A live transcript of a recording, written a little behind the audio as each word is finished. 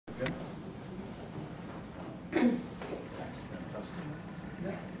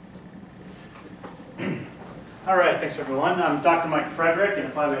All right, thanks everyone. I'm Dr. Mike Frederick in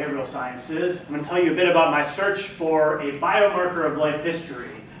Applied Behavioral Sciences. I'm going to tell you a bit about my search for a biomarker of life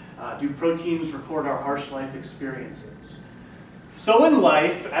history. Do proteins record our harsh life experiences? So in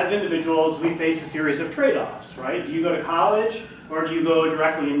life, as individuals, we face a series of trade-offs, right? Do you go to college or do you go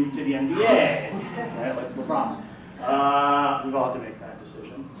directly into the NBA? Right, like LeBron. We've all had to make that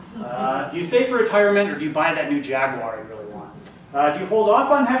decision. Do you save for retirement or do you buy that new Jaguar you really want? Do you hold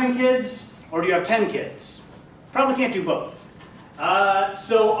off on having kids or do you have 10 kids? Probably can't do both.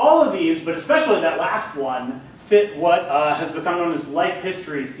 So all of these, but especially that last one, fit what has become known as life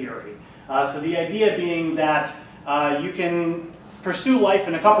history theory. So the idea being that you can pursue life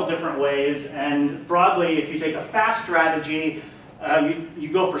in a couple different ways, and broadly, if you take a fast strategy, you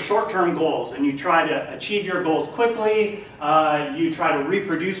go for short-term goals, and you try to achieve your goals quickly, you try to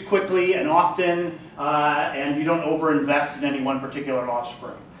reproduce quickly and often, and you don't overinvest in any one particular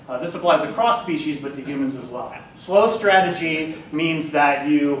offspring. This applies across species, but to humans as well. Slow strategy means that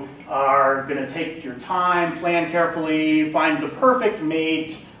you are going to take your time, plan carefully, find the perfect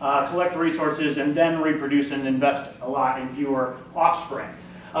mate, collect resources, and then reproduce and invest a lot in fewer offspring.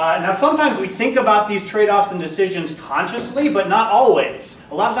 Now, sometimes we think about these trade-offs and decisions consciously, but not always.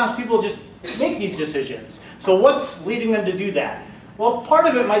 A lot of times people just make these decisions. So what's leading them to do that? Well, part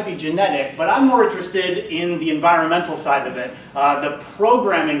of it might be genetic, but I'm more interested in the environmental side of it, the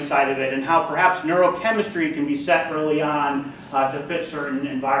programming side of it, and how perhaps neurochemistry can be set early on to fit certain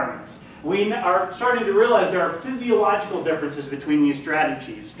environments. We are starting to realize there are physiological differences between these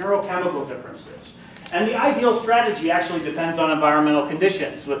strategies, neurochemical differences. And the ideal strategy actually depends on environmental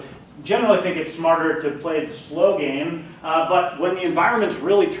conditions. We generally think it's smarter to play the slow game, but when the environment's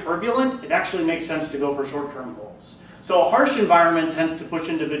really turbulent, it actually makes sense to go for short-term goals. So a harsh environment tends to push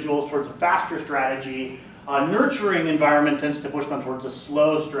individuals towards a faster strategy. A nurturing environment tends to push them towards a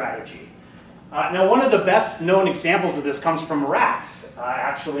slow strategy. Now, one of the best known examples of this comes from rats,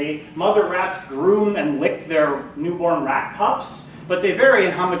 actually. Mother rats groom and lick their newborn rat pups, but they vary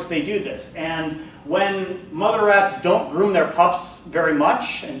in how much they do this. And when mother rats don't groom their pups very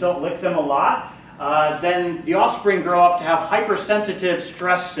much and don't lick them a lot, then the offspring grow up to have hypersensitive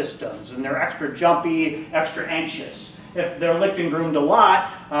stress systems, and they're extra jumpy, extra anxious. If they're licked and groomed a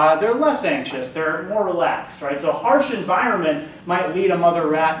lot, they're less anxious, they're more relaxed, right? So a harsh environment might lead a mother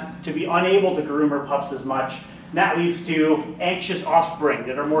rat to be unable to groom her pups as much. And that leads to anxious offspring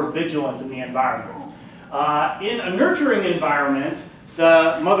that are more vigilant in the environment. In a nurturing environment,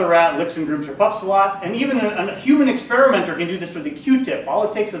 the mother rat licks and grooms her pups a lot, and even a human experimenter can do this with a Q-tip. All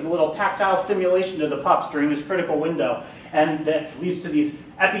it takes is a little tactile stimulation to the pups during this critical window, and that leads to these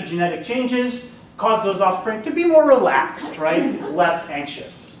epigenetic changes, cause those offspring to be more relaxed, right? Less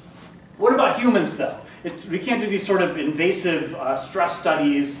anxious. What about humans, though? We can't do these sort of invasive stress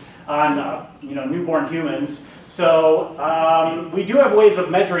studies on newborn humans. So we do have ways of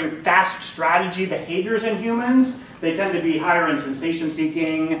measuring fast strategy behaviors in humans. They tend to be higher in sensation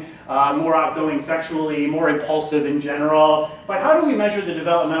seeking, more outgoing sexually, more impulsive in general. But how do we measure the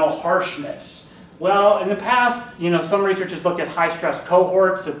developmental harshness? Well, in the past, some researchers looked at high stress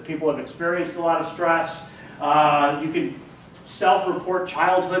cohorts if people have experienced a lot of stress. You can self-report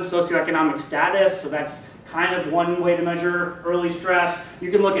childhood socioeconomic status, so that's kind of one way to measure early stress. You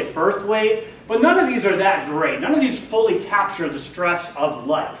can look at birth weight, but none of these are that great. None of these fully capture the stress of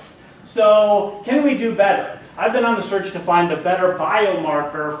life. So can we do better? I've been on the search to find a better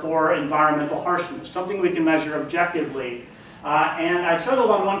biomarker for environmental harshness, something we can measure objectively. And I settled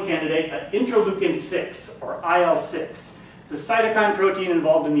on one candidate, interleukin-6, or IL-6. It's a cytokine protein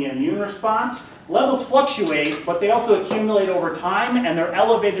involved in the immune response. Levels fluctuate, but they also accumulate over time, and they're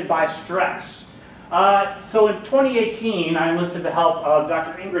elevated by stress. So in 2018, I enlisted the help of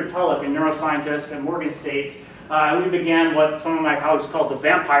Dr. Ingrid Tulloch, a neuroscientist at Morgan State. We began what some of my colleagues call the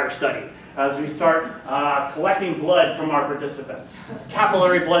vampire study, as we start collecting blood from our participants,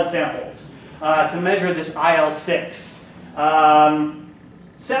 capillary blood samples, to measure this IL-6.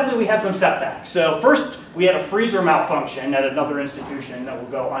 Sadly, we had some setbacks. So first, we had a freezer malfunction at another institution that will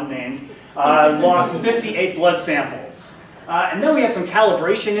go unnamed. Lost 58 blood samples. And then we had some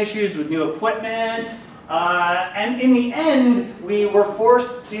calibration issues with new equipment. And in the end, we were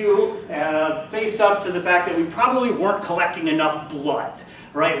forced to face up to the fact that we probably weren't collecting enough blood.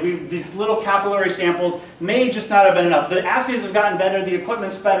 Right? These little capillary samples may just not have been enough. The assays have gotten better, the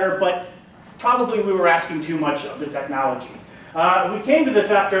equipment's better, but probably we were asking too much of the technology. We came to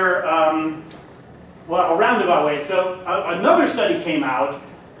this after, a roundabout way. So another study came out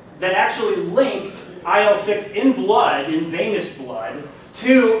that actually linked IL-6 in blood, in venous blood,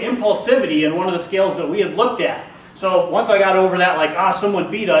 to impulsivity in one of the scales that we had looked at. So once I got over that, like,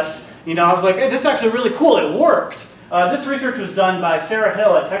 someone beat us, you know, I was like, hey, this is actually really cool, it worked. This research was done by Sarah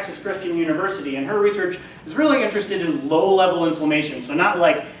Hill at Texas Christian University, and her research is really interested in low-level inflammation. So not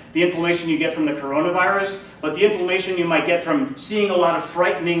like the inflammation you get from the coronavirus, but the inflammation you might get from seeing a lot of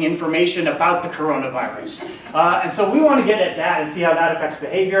frightening information about the coronavirus. And so we want to get at that and see how that affects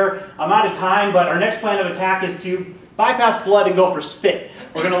behavior. I'm out of time, but our next plan of attack is to bypass blood and go for spit.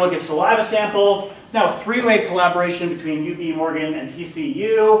 We're going to look at saliva samples. Now a three-way collaboration between UB Morgan and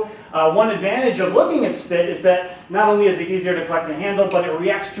TCU. One advantage of looking at spit is that not only is it easier to collect and handle, but it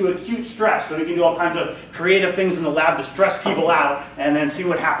reacts to acute stress. So we can do all kinds of creative things in the lab to stress people out and then see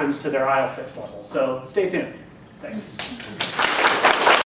what happens to their IL-6 levels. So stay tuned. Thanks.